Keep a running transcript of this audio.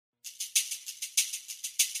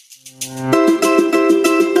The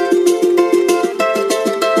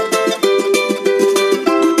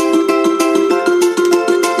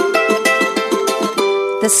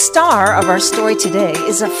star of our story today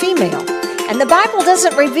is a female, and the Bible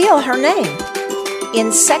doesn't reveal her name.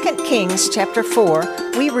 In 2 Kings chapter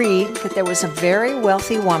 4, we read that there was a very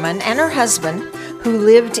wealthy woman and her husband who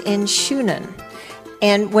lived in Shunem.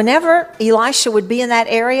 And whenever Elisha would be in that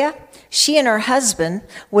area, she and her husband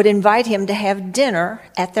would invite him to have dinner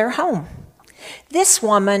at their home. This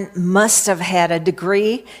woman must have had a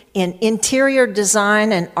degree in interior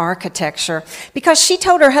design and architecture because she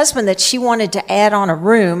told her husband that she wanted to add on a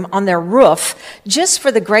room on their roof just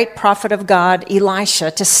for the great prophet of God,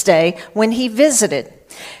 Elisha, to stay when he visited.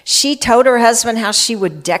 She told her husband how she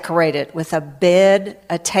would decorate it with a bed,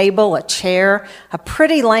 a table, a chair, a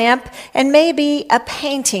pretty lamp, and maybe a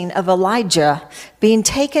painting of Elijah being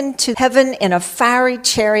taken to heaven in a fiery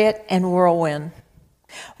chariot and whirlwind.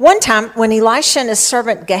 One time, when Elisha and his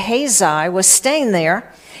servant Gehazi was staying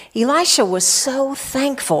there, Elisha was so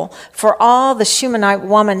thankful for all the Shumammite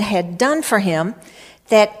woman had done for him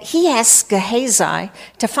that he asked Gehazi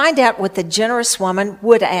to find out what the generous woman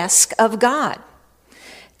would ask of God.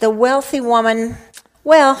 The wealthy woman,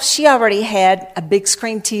 well, she already had a big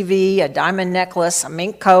screen TV, a diamond necklace, a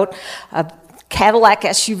mink coat, a Cadillac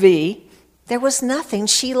SUV. There was nothing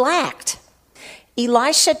she lacked.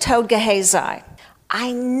 Elisha told Gehazi,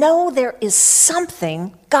 I know there is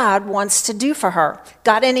something God wants to do for her.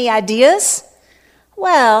 Got any ideas?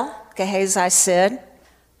 Well, Gehazi said,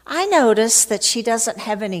 I noticed that she doesn't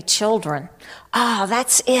have any children.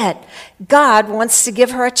 That's it. God wants to give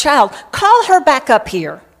her a child. Call her back up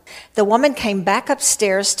here. The woman came back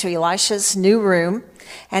upstairs to Elisha's new room,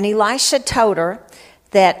 and Elisha told her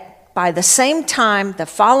that by the same time the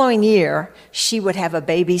following year, she would have a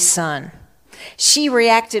baby son. She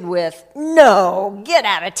reacted with, no, get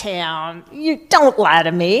out of town. You don't lie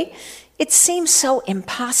to me. It seemed so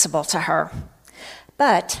impossible to her.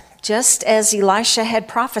 But just as Elisha had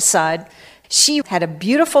prophesied, she had a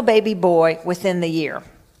beautiful baby boy within the year.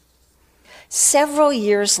 Several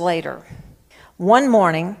years later, one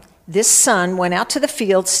morning, this son went out to the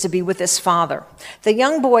fields to be with his father. The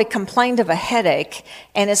young boy complained of a headache,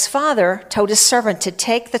 and his father told his servant to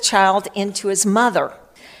take the child into his mother.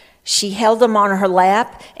 She held him on her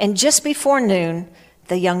lap, and just before noon,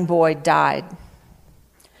 the young boy died.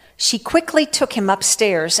 She quickly took him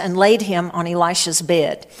upstairs and laid him on Elisha's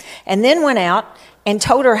bed, and then went out and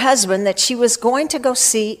told her husband that she was going to go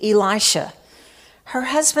see Elisha. Her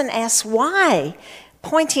husband asked why,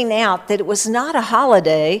 pointing out that it was not a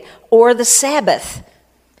holiday or the Sabbath.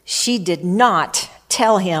 She did not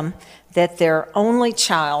tell him that their only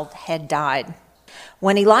child had died.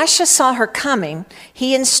 When Elisha saw her coming,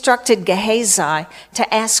 he instructed Gehazi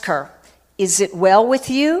to ask her, is it well with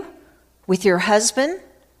you, with your husband,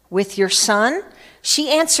 with your son? She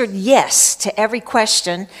answered yes to every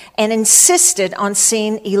question and insisted on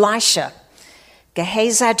seeing Elisha.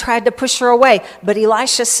 Gehazi tried to push her away, but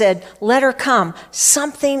Elisha said, let her come.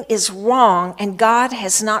 Something is wrong, and God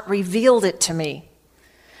has not revealed it to me.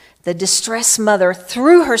 The distressed mother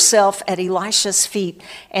threw herself at Elisha's feet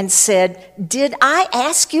and said, did I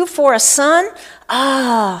ask you for a son?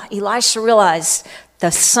 Elisha realized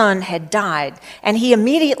the son had died, and he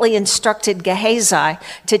immediately instructed Gehazi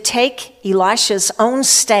to take Elisha's own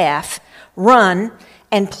staff, run,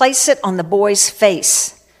 and place it on the boy's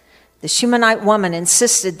face. The Shumammite woman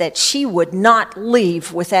insisted that she would not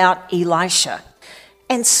leave without Elisha,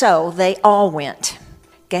 and so they all went.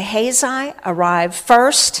 Gehazi arrived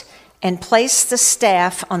first and placed the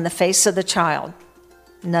staff on the face of the child.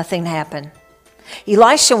 Nothing happened.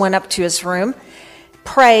 Elisha went up to his room,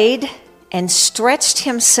 prayed, and stretched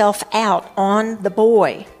himself out on the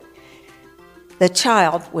boy. The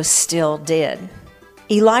child was still dead.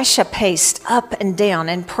 Elisha paced up and down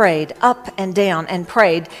and prayed, up and down and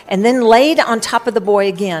prayed, and then laid on top of the boy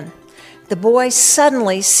again. The boy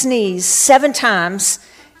suddenly sneezed 7 times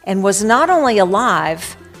and was not only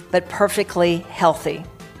alive, but perfectly healthy.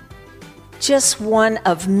 Just one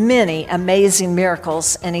of many amazing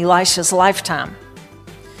miracles in Elisha's lifetime.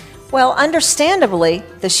 Well, understandably,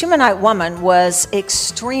 the Shumammite woman was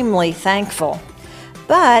extremely thankful.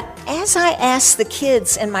 But as I asked the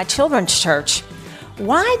kids in my children's church,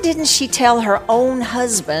 why didn't she tell her own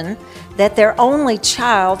husband that their only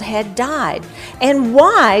child had died? And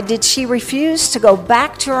why did she refuse to go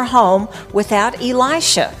back to her home without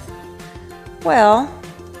Elisha? Well,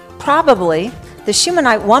 probably the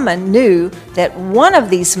Shumammite woman knew that one of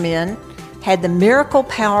these men had the miracle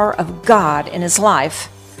power of God in his life,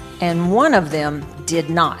 and one of them did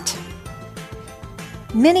not.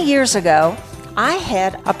 Many years ago, I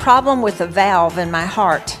had a problem with a valve in my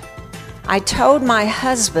heart. I told my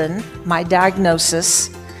husband my diagnosis.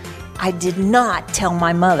 I did not tell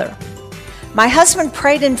my mother. My husband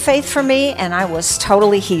prayed in faith for me, and I was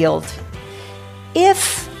totally healed.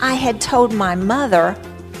 If I had told my mother,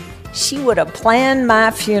 she would have planned my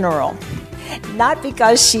funeral. Not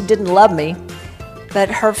because she didn't love me, but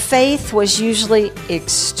her faith was usually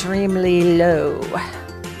extremely low.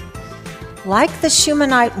 Like the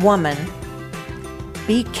Shumammite woman,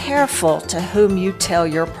 be careful to whom you tell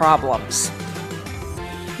your problems.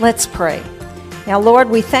 Let's pray. Now, Lord,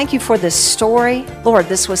 we thank you for this story. Lord,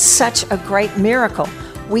 this was such a great miracle.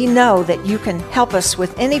 We know that you can help us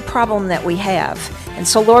with any problem that we have. And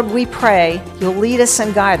so, Lord, we pray you'll lead us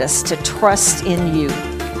and guide us to trust in you.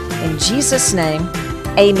 In Jesus' name,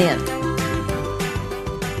 amen.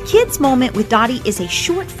 Kids Moment with Dottie is a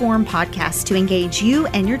short-form podcast to engage you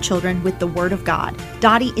and your children with the Word of God.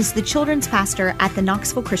 Dottie is the children's pastor at the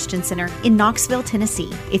Knoxville Christian Center in Knoxville,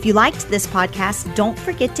 Tennessee. If you liked this podcast, don't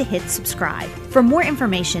forget to hit subscribe. For more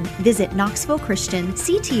information, visit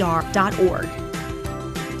knoxvillechristianctr.org.